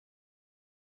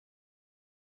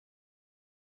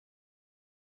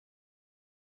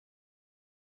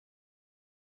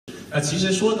那其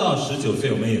实说到19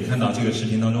岁，我们也看到这个视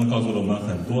频当中告诉了我们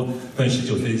很多关于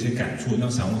19岁的一些感触。那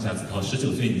想问一下子韬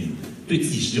，19岁你对自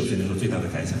己19岁的时候最大的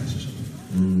感想是什么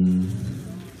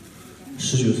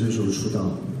？19岁的时候出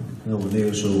道，那我那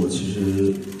个时候我其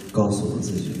实告诉我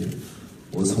自己，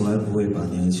我从来不会把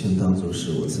年轻当作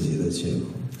是我自己的借口。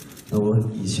那我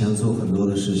以前做很多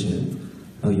的事情，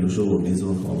有时候我没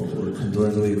做好，很多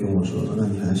人都会跟我说，那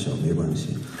你还小没关系。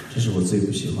这是我最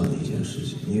不喜欢的一件事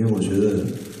情，因为我觉得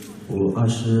我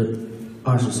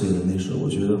20岁的那时候，我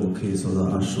觉得我可以做到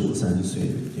25、30岁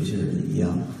那些人一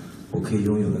样，我可以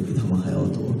拥有的比他们还要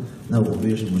多。那我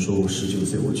为什么说我19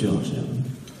岁我就要这样？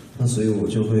那所以我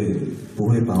就不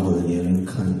会把我的年龄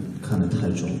看得太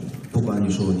重，不管你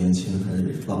说我年轻还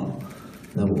是老，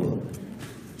那我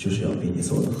就是要比你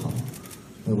做得好。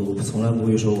那我从来不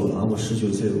会说我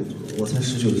19岁，我才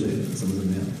19岁，怎么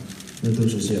样，那都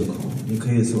是借口。你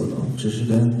可以做到，只是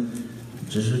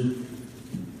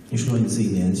你说你自己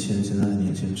年轻，现在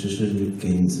年轻，只是你给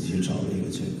你自己找了一个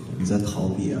借口，你在逃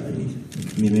避而已。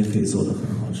你明明可以做得很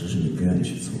好，只是你不愿意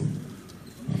去做。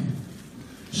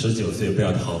19岁不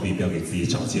要逃避，不要给自己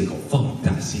找借口，放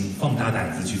大心，放大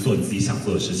胆子去做你自己想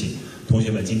做的事情。同学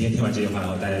们，今天听完这些话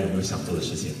后，大家有没有想做的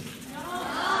事情？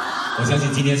我相信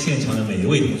今天现场的每一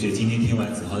位同学，今天听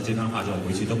完子韬的这番话之后，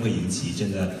回去都会引起一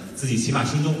阵的，自己起码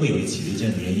心中会有起了一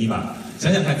阵涟漪吧。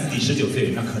想想看自己19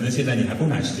岁，那可能现在你还不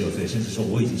满19岁，甚至说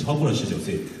我已经超过了19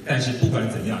岁。但是不管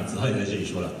怎样，子韬也在这里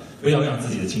说了，不要让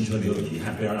自己的青春留有遗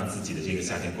憾，不要让自己的这个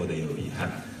夏天过得有遗憾。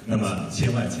那么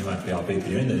千万不要被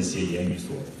别人的一些言语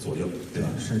所左右，对吧？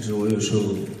甚至我有时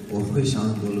候我会想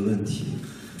很多的问题，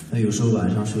那有时候晚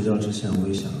上睡觉之前我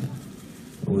会想，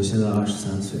我现在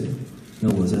23岁。那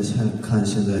我在看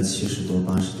现在70多、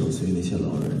80多岁那些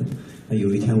老人，那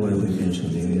有一天我也会变成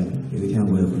那个样，有一天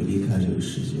我也会离开这个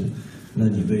世界。那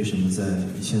你为什么在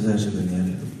你现在这个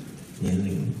年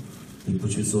龄，你不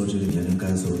去做这个年龄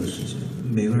该做的事情？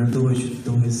每个人都会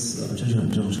死啊，这是很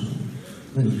正常的。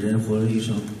那你人活了一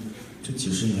生，这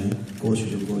几十年过去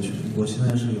就过去了。我现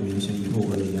在是有明星，以后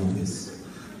我也一样会死。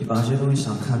你把这些东西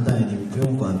想看待，你不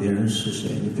用管别人是谁，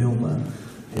你不用管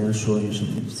别人说你什么，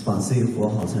把自己活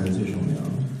好才是最重要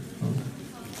的。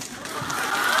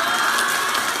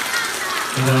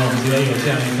我们今天有这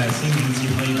样一番心灵鸡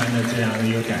汤一般的这样的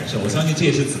一个感受，我相信这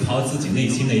也是子韬自己内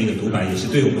心的一个独白，也是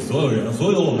对我们所有人，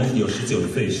所有我们有19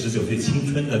岁青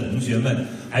春的同学们，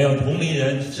还有同龄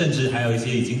人，甚至还有一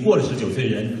些已经过了19岁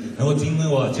人，能够经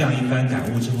过这样一番感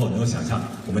悟之后，能够想象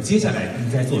我们接下来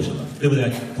应该做什么，对不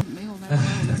对？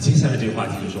那接下来这个话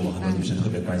题就是我们很多女生特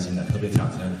别关心的，特别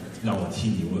想让我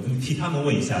替他们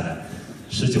问一下的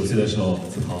，19岁的时候，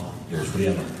子韬有初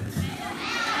恋吗？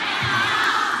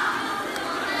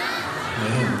没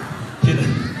有，真的。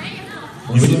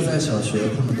我说在小学，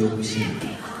他们都不信。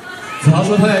子韬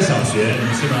说他在小学，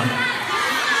你信吗？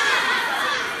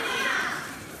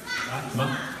啊？什么？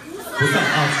不算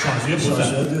啊，小学不算。小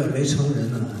学对，没成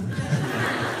人呢。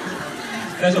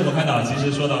但是我们看到，其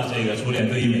实说到这个初恋，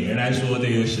对于每个人来说，对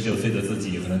于19岁的自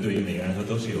己，可能对于每个人来说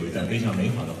都是有一段非常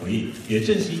美好的回忆。也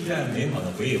正是一段美好的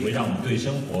回忆，会让我们对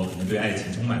生活，可能对爱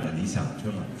情充满了理想，充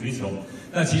满了追求。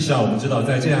那其实我们知道，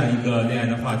在这样一个恋爱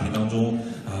的话题当中，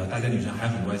大家女生还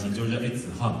很关心，就是子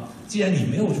韬，既然你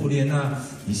没有初恋，那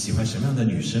你喜欢什么样的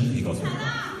女生？可以告诉我们吗？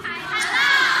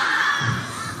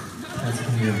太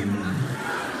聪明了，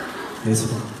没错，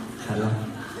海浪。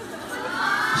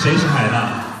谁是海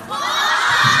浪？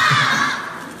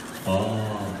哦，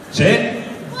谁？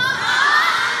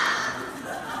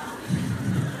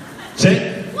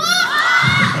谁？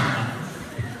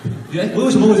我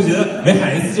为什么我就觉得每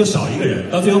喊一次就少一个人，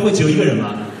到最后会只有一个人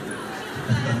吗？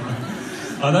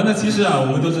好的，那其实我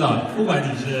们都知道，不管你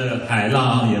是海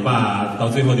浪也罢，到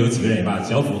最后有几个人也罢，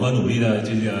只要符合努力的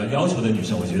这个要求的女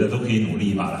生，我觉得都可以努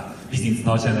力一把了。毕竟子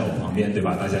韬现在在我旁边，对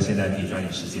吧？大家现在可以抓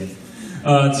紧时间。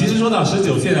其实说到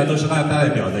19岁呢，都是它代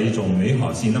表的一种美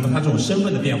好性。那么它这种身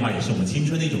份的变化，也是我们青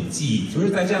春的一种记忆。就是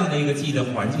在这样的一个记忆的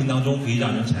环境当中，可以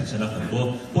让人产生了很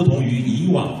多不同于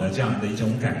以往的这样的一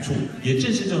种感触。也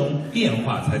正是这种变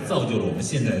化，才造就了我们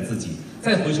现在的自己。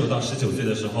再回首到19岁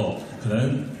的时候，可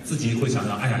能自己会想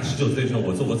到，哎呀，19岁的时候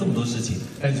我做过这么多事情。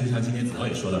但是就像今天子韬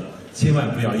也说了，千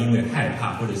万不要因为害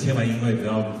怕，或者千万因为不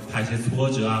要怕一些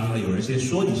挫折啊，或者有人些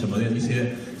说你什么的这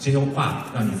些话，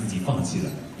让你自己放弃了。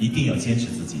一定要坚持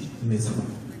自己。没错，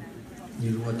你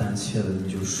如果胆怯了，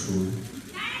你就输了。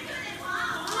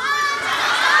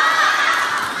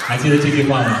还记得这句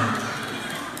话吗？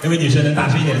那位女生能大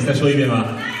声一点再说一遍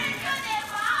吗？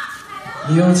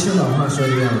你用青岛话说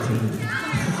一遍，我听听。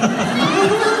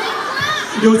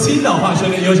用青岛话说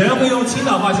一遍，有人会用青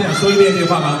岛话现场说一遍这句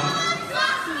话吗？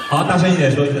好，大声一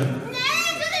点说一声。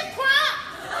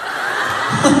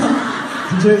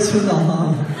这是青岛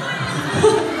吗？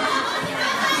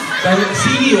但是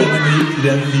心意我们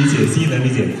能理解，心意能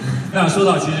理解。那说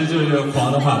到其实就是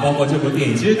狂的话，包括这部电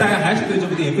影，其实大家还是对这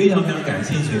部电影非常非常感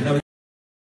兴趣。那么。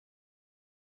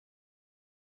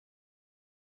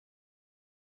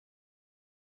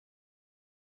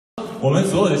我们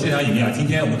所有的现场影迷啊，今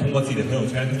天我们通过自己的朋友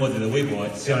圈，通过自己的微博，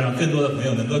希望让更多的朋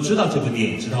友能够知道这部电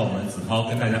影，知道我们Z.Tao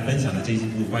跟大家分享的这一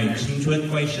部关于青春、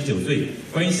关于19岁、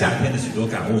关于夏天的许多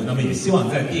感悟。那么也希望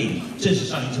在电影正式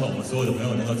上映之后，我们所有的朋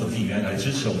友能够走进影院来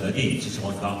支持我们的电影，支持我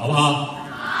们Z.Tao，好不好？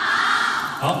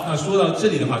好，那说到这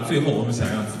里的话，最后我们想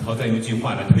让Z.Tao再用一句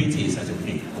话来推荐一下这部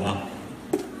电影，好不好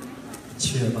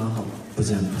？7月8号，不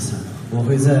见不散。我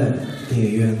会在电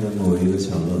影院的某一个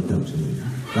角落等着你，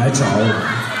来找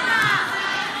我。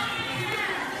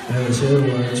其实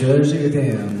我觉得这个电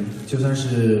影就算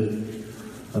是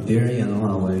别人演的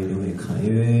话，我也一定会看，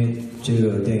因为这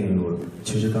个电影我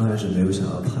其实刚开始没有想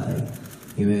要拍，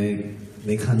因为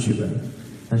没看剧本。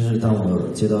但是当我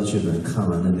接到剧本看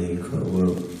完的那一刻，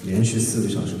我连续4个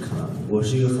小时看完。我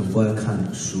是一个很不爱看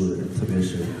书的人，特别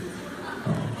是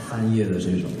翻页的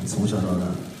这种，从小到大。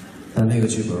但那个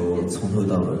剧本我从头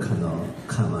到尾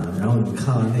看完，然后你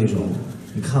看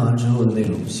完之后的那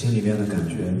种心里面的感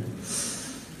觉。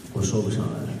我说不上来，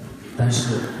但是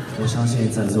我相信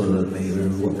在座的每个人，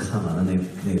如果看完了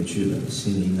那个剧本，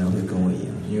心里应该会跟我一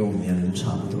样，因为我们年龄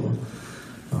差不多，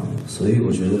所以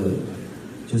我觉得，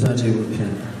就算这部片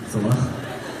怎么了？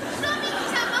说明你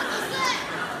想和5岁。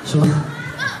是吗？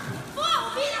不，我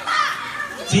比你大。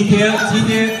今天行，听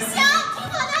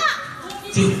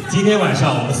我的。今天晚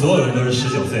上我们所有人都是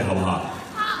19岁，好不好？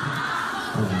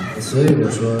所以我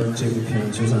说这部片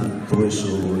就算不会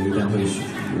输，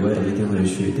我也一定会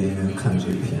去电影院看这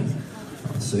部片，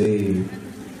所以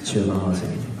7月8号见。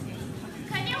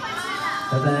肯定会去的。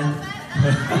拜拜。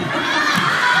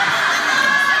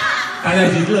大家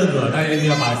已经愣住了，大家一定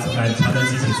要把满长的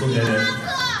激情送给人。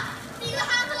比一个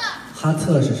哈特。哈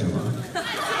特是什么？我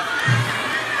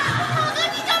跟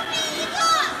你就比一个。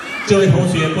这位同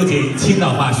学不仅青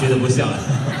岛话学的不像，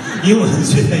英文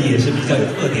学的也是比较有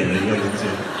特点的一个同学。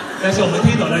但是我们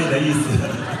听懂了你的意思。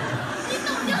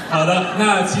好的，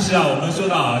那其实啊，我们说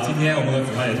到今天我们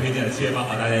Z.Tao也推荐了7月8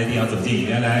号，大家一定要走进影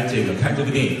院来看这部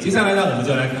电影。接下来呢，我们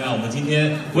就来看看我们今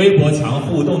天微博墙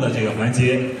互动的这个环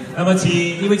节。那么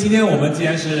因为今天我们既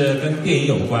然是跟电影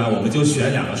有关，我们就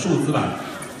选2个数字吧。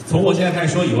从我现在开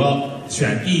始说，以后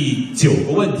选第9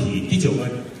个问题，第9个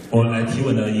我们来提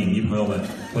问的影迷朋友们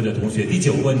或者同学，第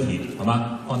9个问题好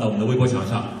吗？放到我们的微博墙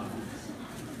上。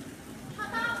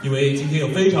因为今天有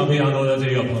非常非常多的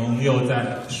这个朋友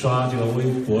在刷这个微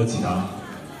博墙，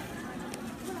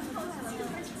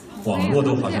网络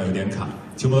都好像有点卡，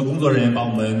请我们的工作人员帮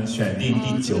我们选定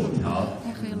第9条。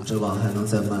这网还能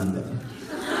再慢点。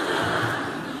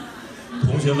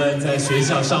同学们在学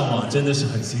校上网真的是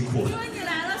很辛苦。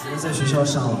你们在学校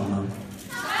上网吗？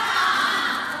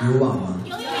有网吗？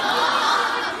有。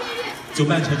就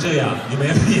慢成这样，你们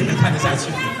也能看得下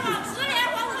去？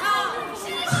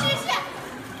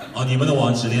哦，你们的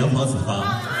网只连黄子芳。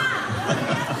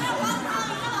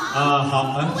啊，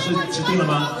好，是定了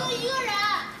吗？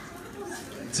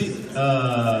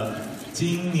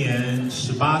今年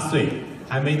18岁，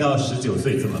还没到19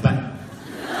岁怎么办？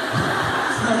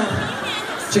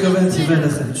这个问题问得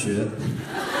很绝。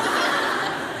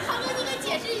好哥，你给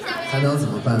解释一下呗。还能怎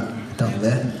么办？等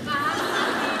呗。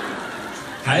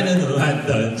还能怎么办？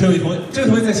等。这位同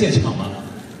学在现场吗？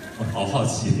我好好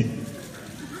奇。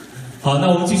好，那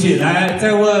我们继续来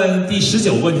再问第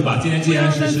19个问题吧。今天既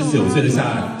然是19岁的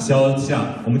肖像，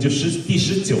我们就第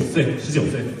19岁，19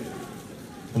岁。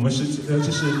我们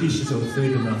这是第19岁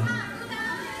的呢。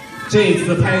这一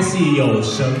次拍戏有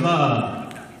什么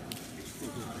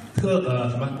什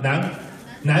么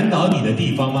难倒你的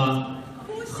地方吗？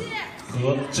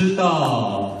和知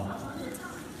道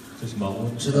这什么？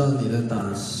我知道你的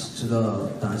知道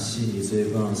打戏你最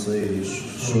棒，所以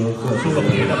说个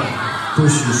别的吧。不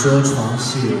许说床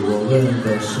戏，我问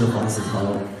的是黄子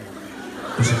韬，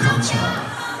不是康桥，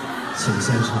请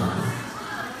现场。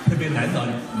特别难倒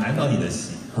你的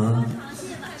戏啊？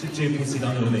这部戏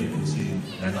当中有哪一部戏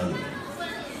难倒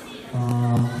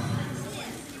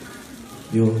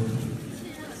你？有。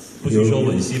不许说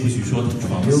吻戏，不许说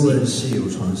床戏。有吻戏，有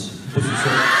床戏。不许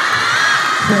说。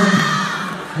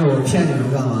那我骗你们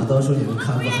干嘛？到时候你们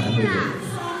看不还会有？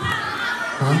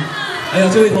啊？哎呀，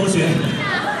这位同学。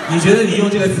你觉得你用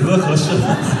这个词合适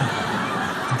吗？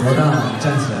多大了？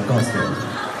站起来告诉我。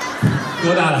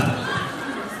多大了？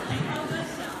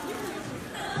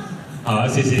好，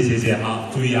谢谢，好，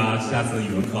注意啊，下次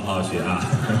语文课好好学啊。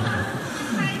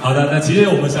好的，那其实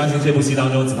我们相信这部戏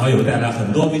当中，子韬也会带来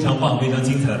很多非常棒、非常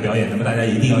精彩的表演。那么大家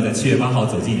一定要在7月8号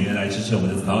走进影院来支持我们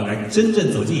的子韬，来真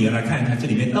正走进影院来看一看这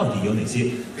里面到底有哪些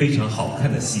非常好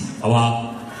看的戏，好不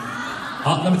好？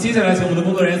好，那么接下来请我们的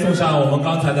工作人员送上我们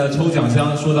刚才的抽奖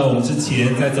箱。说到我们之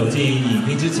前在走进影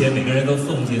厅之前，每个人都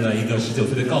送进了一个19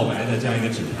岁的告白的这样一个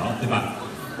纸条，对吧？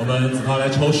我们子韬来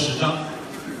抽10张，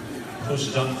抽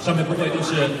10张，上面不会都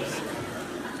是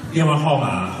电话号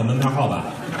码和门牌号吧？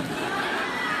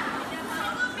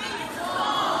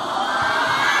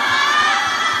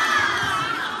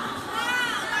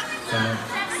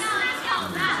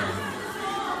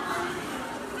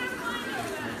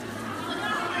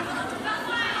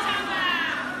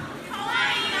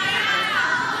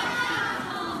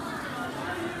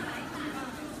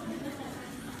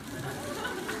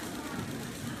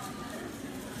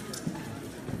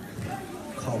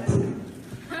靠谱，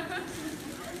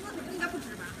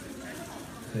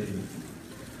可以，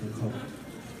很靠谱，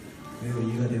没有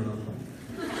一个电话号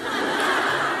码，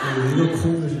有一个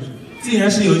空的是什么？竟然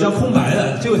是有一张空白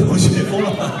的，这位同学疯了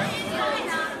吗？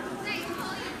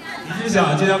你是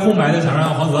想这张空白的想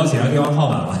让黄子韬写上电话号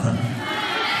码吗？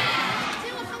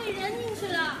结果他给扔进去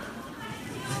了。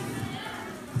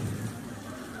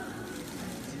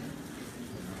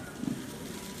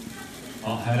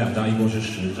好，还有2张，一共是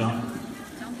10张。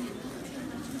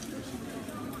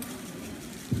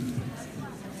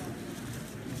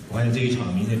我发现这一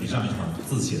场明显比上一场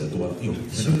字写的多了。哟，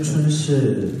青春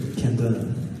是片段，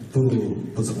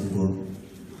不重播。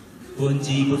播音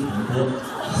机不重播，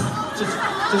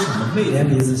这什么魅连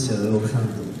鼻子写的我看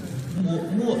不懂。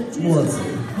墨子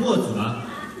墨子吗？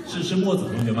是墨子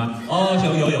同学吗？哦，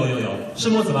有，是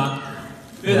墨子吗？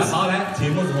对的，好，来，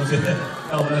请墨子同学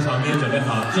到我们的场边准备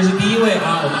好，这是第1位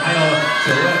啊，我们还有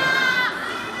9位。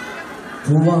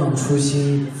不忘初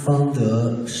心，方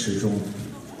得始终。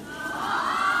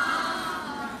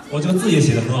我这个字也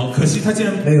写的很好，可惜他竟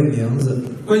然没有名字，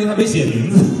关键他没写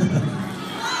名字。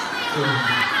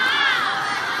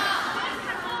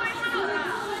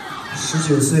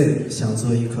19岁想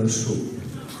做一棵树，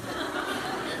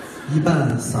一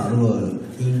半洒落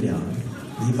阴凉，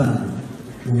一半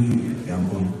沐浴阳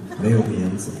光，没有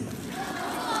名字。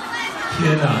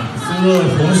天哪，苏洛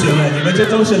同学们，你们这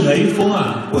都是雷锋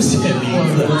啊，不写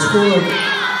名字。我戳了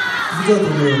一个都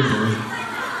没有名字。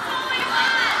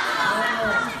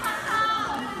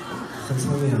很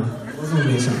聪明啊，我怎么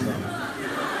没想到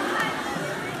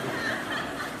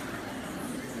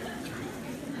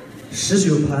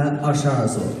？19排22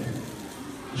座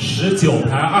，19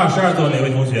排22座，哪位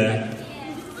同学？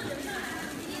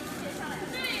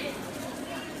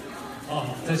哦，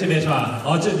在这边是吧？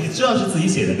哦，这你知道是自己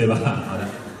写的对吧？好的。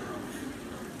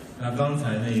那刚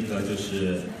才那个就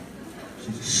是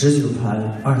19排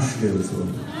26座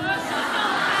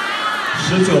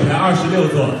，19排26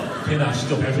座。天哪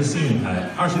，19排是幸运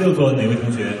排，26座哪位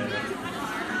同学？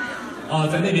哦，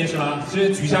在那边是吧？其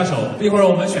实举下手，一会儿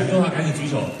我们选中的话赶紧举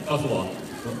手告诉我。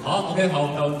好 ，OK， 好，我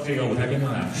们到这个舞台边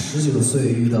上来。19岁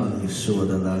遇到你是我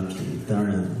的 lucky， 当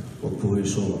然我不会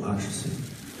说我20岁。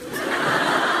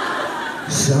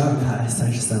12排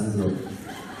33座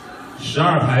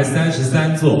，12排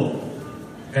33座，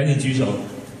赶紧举手，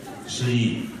示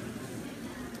意。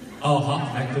哦，好，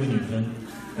来，这位女生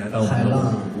来到我们的。海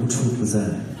浪无处不在，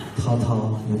滔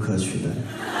滔无可取代。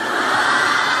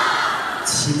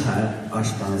7排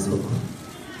28座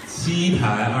，7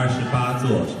排28座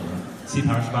什么？7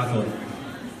排28座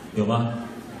有吗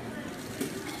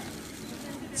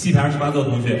？7排28座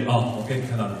同学，哦，OK，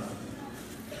看到了。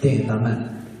电影大卖。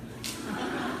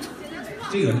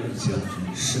这个行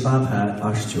，18排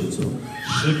29座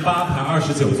，18排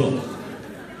29座，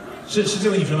是这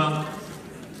位女生吗？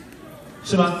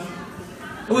是吗？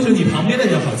为什么你旁边的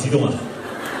人好激动啊？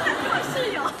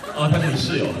室友。哦，她是你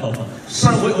室友，不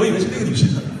然我以为是那个女生。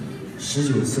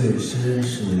19岁是认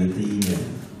识你的第1年，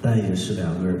但也是2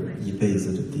个人一辈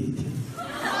子的第1天。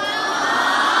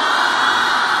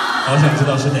好想知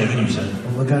道是哪个女生。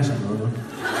我们干什么了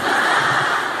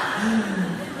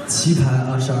？7排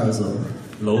22座，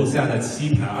楼下的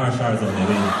7排22座哪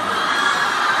位？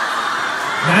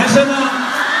男生吗？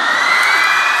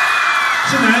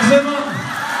是男生吗？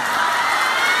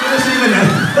真的是一个男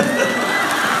生。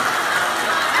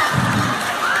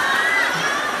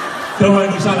等会儿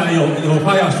你上来有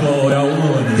话要说，我要问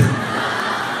问你。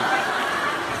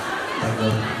大哥，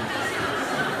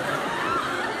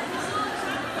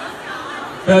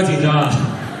不要紧张啊，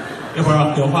一会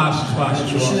儿有话实话实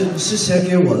说。是写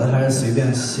给我的还是随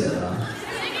便写的？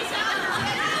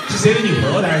是写给女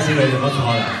朋友的还是写给王子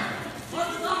韬的？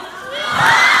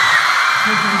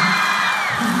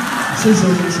谢谢。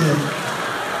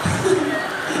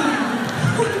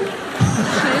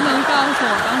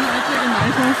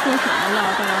说什么了，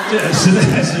大家都。这实在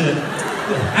是，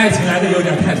爱情来的有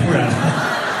点太突然了。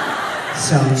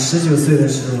想19岁的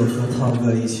时候和涛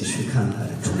哥一起去看海，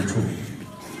重重。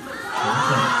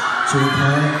9排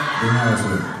02座。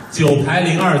9排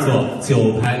02座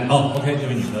，9排哦 ，OK， 这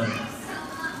位女生，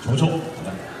重重，好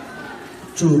的。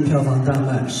祝票房大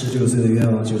卖，19岁的愿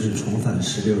望就是重返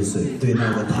16岁，对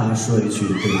那个他说一句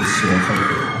对不起，我后悔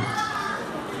了。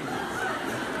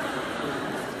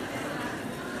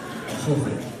后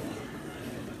悔。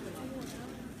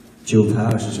9排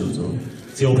29座。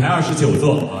9排29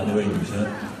座啊，那位女生。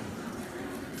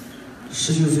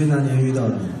19岁那年遇到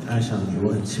你，爱上你，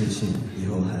我很庆幸，以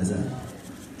后还在。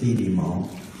地理毛。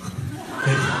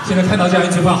对，现在看到这样一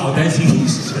句话，好担心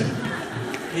是谁？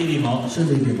地理毛是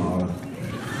地理毛了。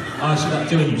啊，是的，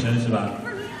这位女生是吧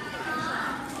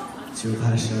？9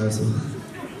排12座。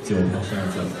9排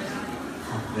12座。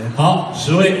好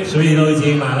，10位都已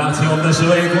经满了，请我们的10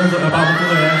位把我们工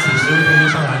作人员请10位同学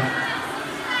上来，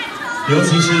尤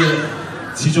其是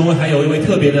其中还有一位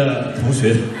特别的同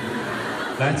学，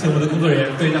来，请我们的工作人员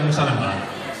对让他们上来好了。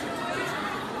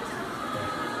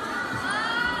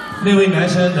那位男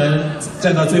生能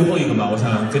站到最后一个吗？我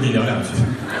想跟你聊两句。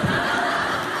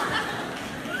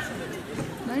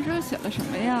男生写了什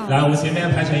么呀？来，我们前面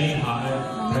排成一排，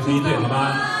排成一队，好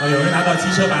吗？有人拿到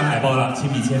机车版海报了，亲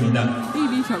笔签名的。丽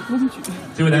丽小公举。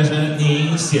这位男生，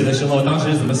您写的时候当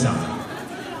时怎么想的？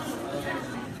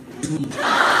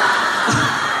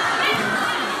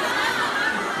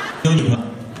你有女朋友，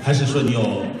还是说你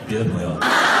有别的朋友？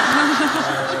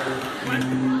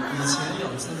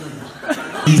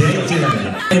以前有见到你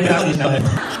了，不要你来，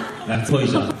来做一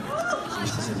首。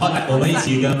好，来，我们一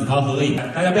起跟子韬合个影，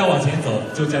大家不要往前走，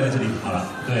就站在这里好了。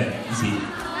对，一起，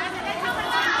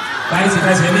大家一起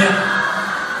在前面，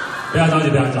不要着急，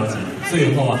不要着急，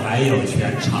最后还有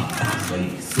全场大合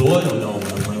影，所有的我们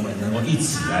的朋友们能够一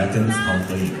起来跟子韬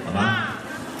合影，好吗？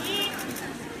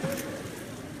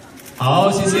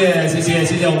好，谢谢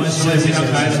我们10位非常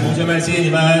可爱的同学们，谢谢你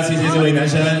们，谢谢这位男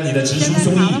生，你的直抒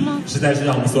胸臆，实在是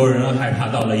让我们所有人害怕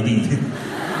到了一定。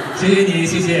谢谢你，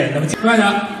谢谢。那么亲爱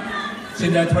的，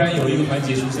现在突然有一个环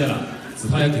节出现了，子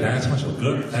韬要给大家唱首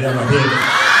歌，大家要不要听？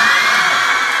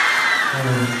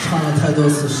唱了太多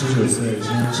次19岁，只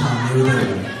能唱 New Day 了。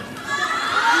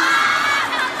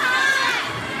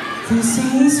This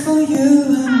song is for you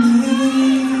and me。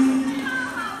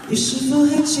你是否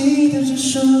还记得这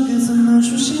首歌怎么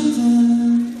出现的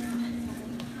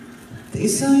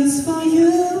 ？This song is for you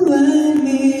and me。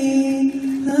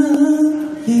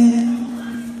Yeah。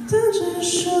当这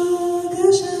首歌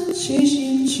响起，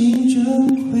心情就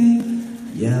会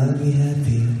要 be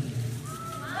happy。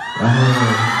然后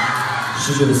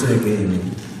19岁给你，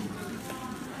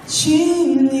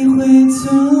请你回头，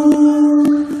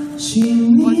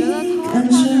请你看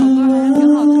着我，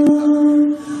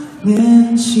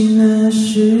年轻那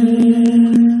时。